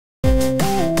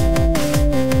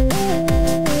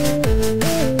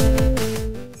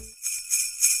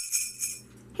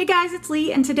guys, it's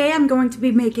Leigh, and today I'm going to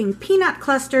be making peanut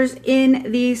clusters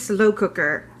in the slow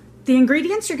cooker. The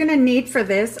ingredients you're going to need for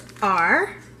this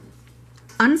are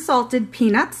unsalted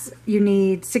peanuts. You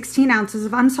need 16 ounces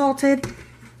of unsalted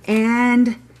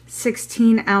and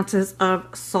 16 ounces of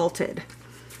salted.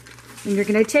 And you're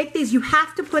going to take these, you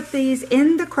have to put these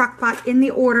in the crock pot in the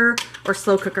order, or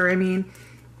slow cooker I mean,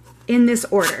 in this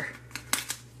order.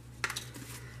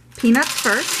 Peanuts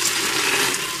first.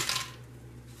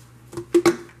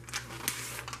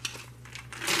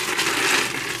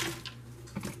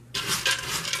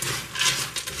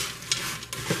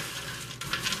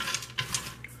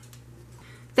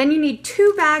 Then you need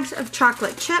 2 bags of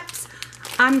chocolate chips.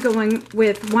 I'm going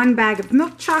with 1 bag of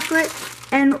milk chocolate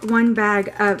and 1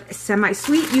 bag of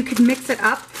semi-sweet. You could mix it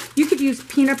up. You could use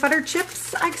peanut butter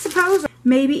chips, I suppose.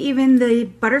 Maybe even the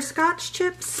butterscotch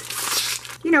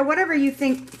chips. You know, whatever you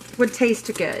think would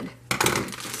taste good.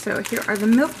 So here are the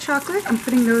milk chocolate. I'm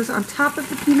putting those on top of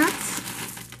the peanuts.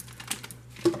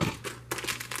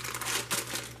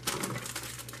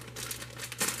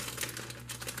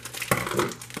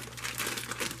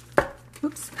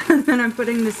 Oops. And then I'm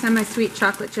putting the semi-sweet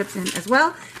chocolate chips in as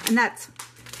well.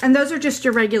 And those are just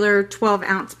your regular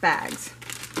 12-ounce bags.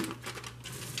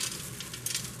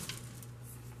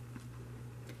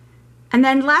 And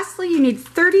then lastly, you need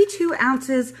 32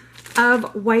 ounces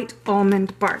of white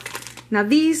almond bark. Now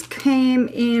these came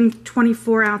in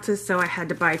 24 ounces, so I had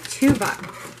to buy 2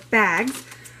 bags.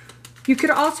 You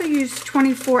could also use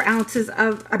 32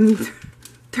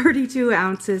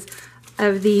 ounces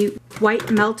of the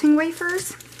white melting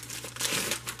wafers.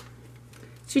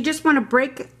 So you just want to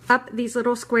break up these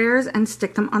little squares and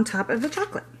stick them on top of the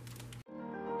chocolate.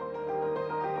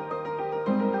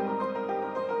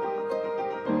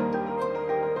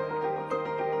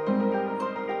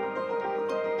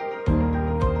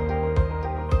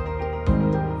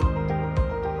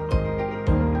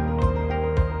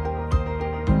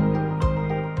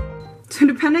 So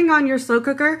depending on your slow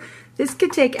cooker, this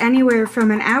could take anywhere from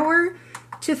 1 hour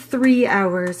to 3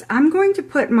 hours. I'm going to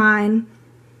put mine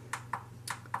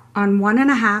on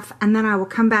 1.5, and then I will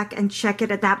come back and check it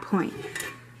at that point.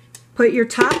 Put your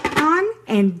top on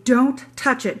and don't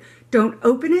touch it. Don't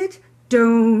open it,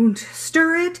 don't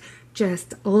stir it,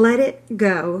 just let it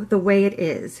go the way it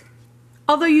is.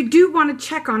 Although you do want to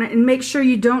check on it and make sure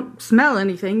you don't smell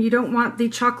anything. You don't want the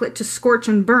chocolate to scorch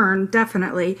and burn,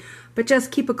 definitely. But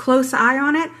just keep a close eye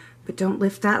on it, but don't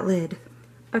lift that lid.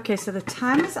 Okay, so the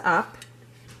time is up.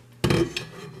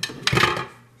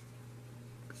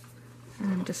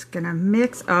 I'm just gonna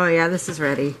mix, oh yeah, this is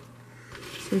ready.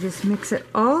 So you just mix it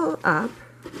all up.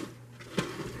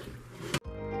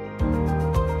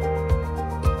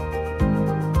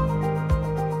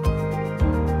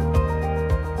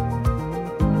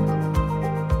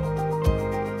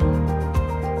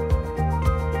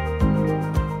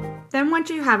 Then once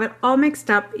you have it all mixed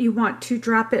up, you want to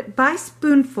drop it by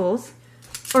spoonfuls,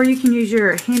 or you can use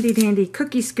your handy dandy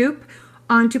cookie scoop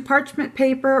onto parchment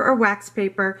paper or wax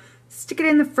paper. Stick it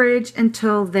in the fridge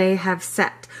until they have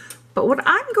set. But what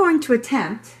I'm going to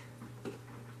attempt,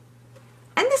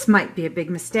 and this might be a big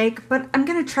mistake, but I'm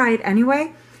going to try it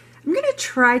anyway. I'm going to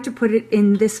try to put it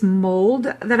in this mold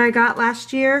that I got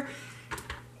last year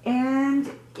and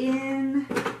in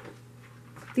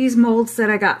these molds that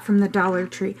I got from the Dollar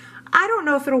Tree. I don't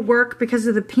know if it'll work because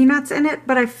of the peanuts in it,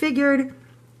 but I figured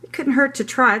it couldn't hurt to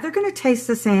try. They're going to taste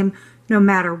the same no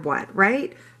matter what,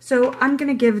 right? So I'm going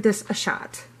to give this a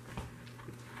shot.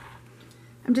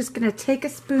 I'm just going to take a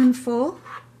spoonful,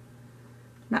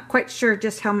 not quite sure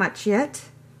just how much yet,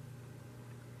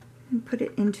 and put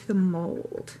it into the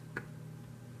mold.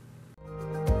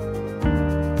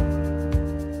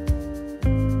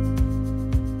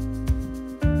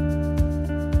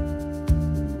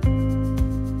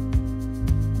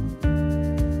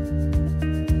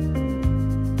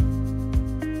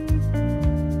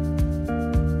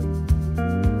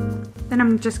 Then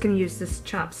I'm just going to use this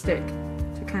chopstick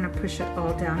to kind of push it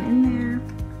all down in there.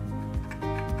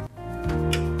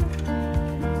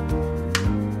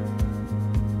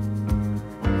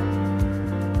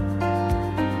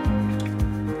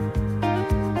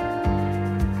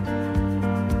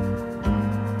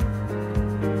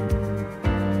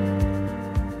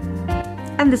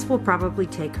 And this will probably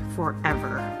take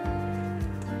forever.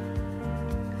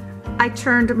 I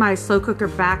turned my slow cooker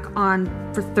back on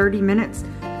for 30 minutes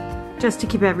just to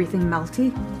keep everything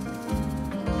melty.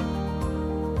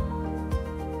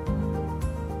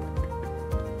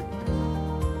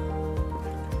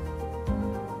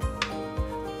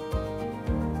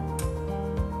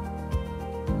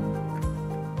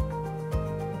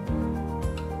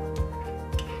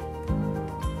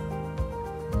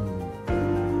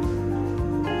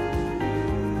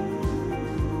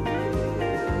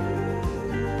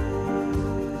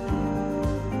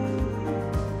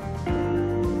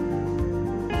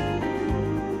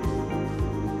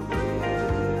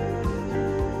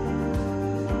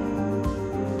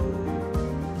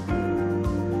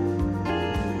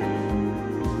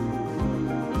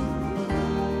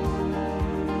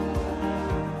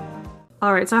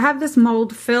 Alright, so I have this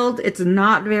mold filled. It's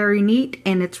not very neat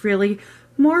and it's really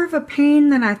more of a pain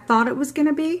than I thought it was going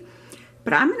to be.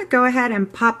 But I'm going to go ahead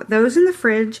and pop those in the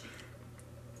fridge.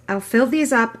 I'll fill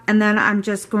these up and then I'm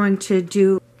just going to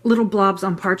do little blobs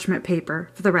on parchment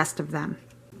paper for the rest of them.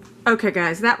 Okay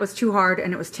guys, that was too hard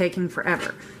and it was taking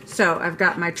forever. So I've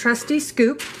got my trusty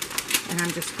scoop and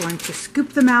I'm just going to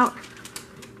scoop them out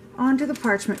onto the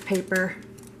parchment paper.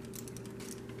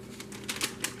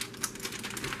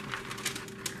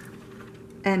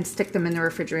 And stick them in the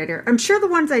refrigerator. I'm sure the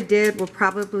ones I did will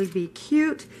probably be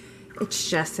cute. It's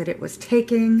just that it was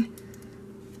taking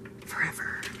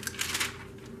forever.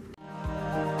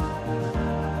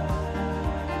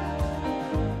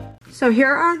 So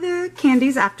here are the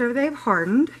candies after they've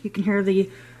hardened. You can hear the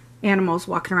animals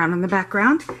walking around in the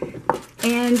background.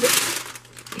 And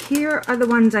here are the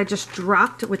ones I just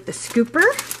dropped with the scooper.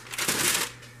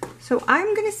 So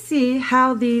I'm gonna see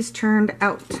how these turned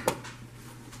out.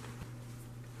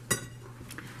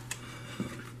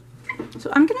 So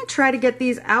I'm gonna try to get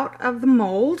these out of the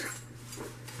mold.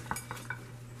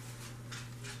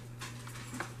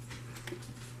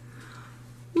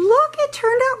 Look, it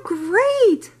turned out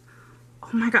great.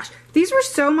 Oh my gosh, these were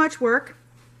so much work.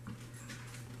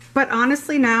 But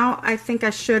honestly now, I think I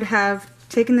should have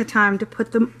taken the time to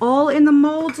put them all in the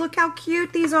molds. Look how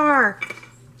cute these are.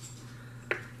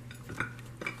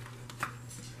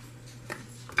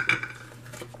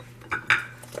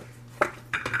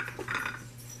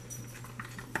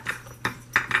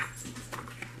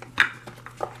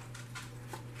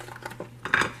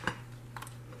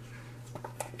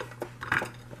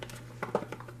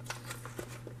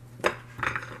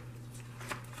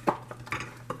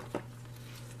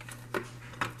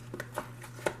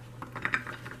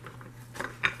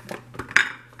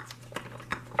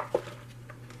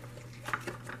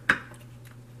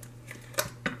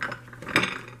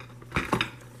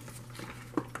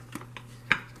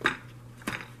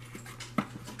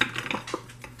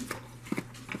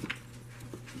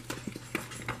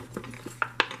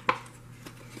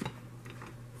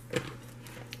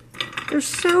 They're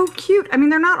so cute. I mean,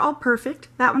 they're not all perfect.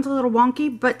 That one's a little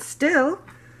wonky, but still,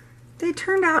 they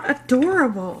turned out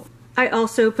adorable. I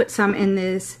also put some in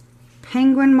this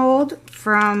penguin mold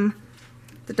from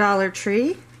the Dollar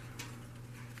Tree.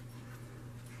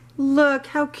 Look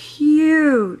how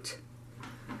cute.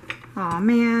 Aw,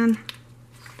 man.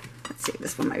 Let's see,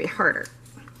 this one might be harder.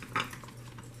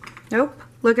 Nope,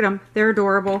 look at them. They're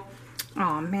adorable.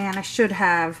 Aw, man, I should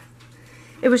have.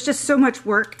 It was just so much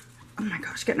work. Oh my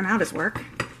gosh, getting them out is work.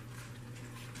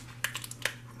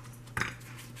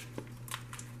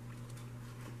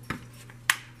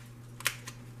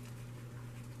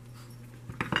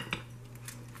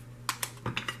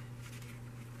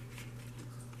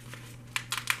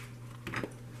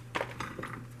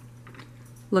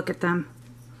 Look at them.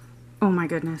 Oh my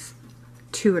goodness.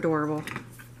 Too adorable.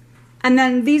 And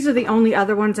then these are the only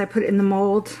other ones I put in the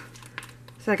mold.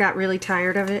 So I got really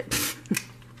tired of it.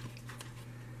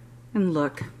 And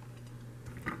look.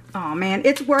 Oh man,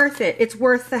 it's worth it. It's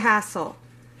worth the hassle.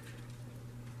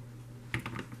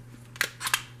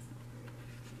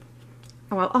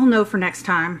 Oh, well, I'll know for next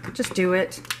time. Just do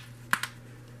it.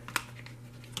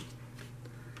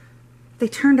 They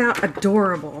turned out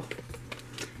adorable.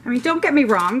 I mean, don't get me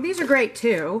wrong. These are great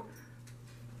too.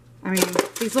 I mean,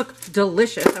 these look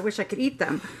delicious. I wish I could eat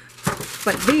them.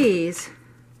 But these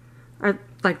are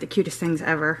like the cutest things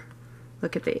ever.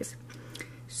 Look at these.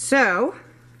 So,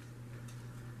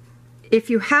 if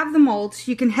you have the molds,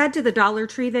 you can head to the Dollar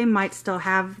Tree. They might still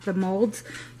have the molds.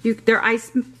 They're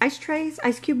ice trays,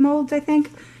 ice cube molds, I think.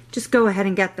 Just go ahead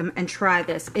and get them and try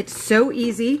this. It's so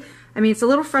easy. I mean, it's a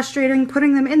little frustrating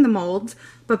putting them in the molds,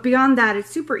 but beyond that, it's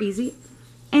super easy.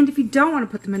 And if you don't want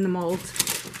to put them in the molds,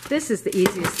 this is the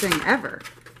easiest thing ever.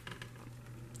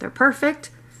 They're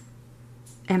perfect,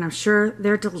 and I'm sure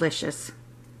they're delicious.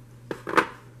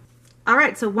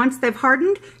 Alright, so once they've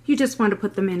hardened, you just want to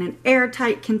put them in an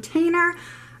airtight container.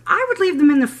 I would leave them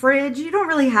in the fridge. You don't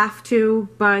really have to,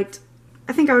 but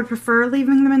I think I would prefer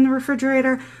leaving them in the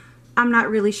refrigerator. I'm not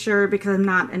really sure because I'm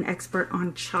not an expert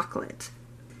on chocolate.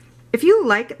 If you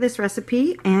like this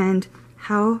recipe and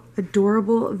how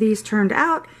adorable these turned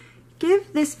out,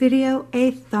 give this video a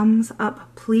thumbs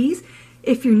up, please.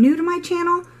 If you're new to my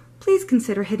channel, please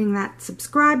consider hitting that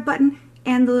subscribe button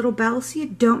and the little bell so you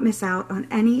don't miss out on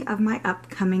any of my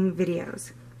upcoming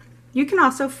videos. You can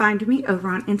also find me over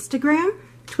on Instagram,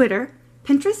 Twitter,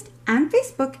 Pinterest, and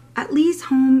Facebook at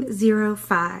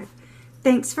LeighsHome05.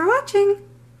 Thanks for watching.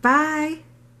 Bye.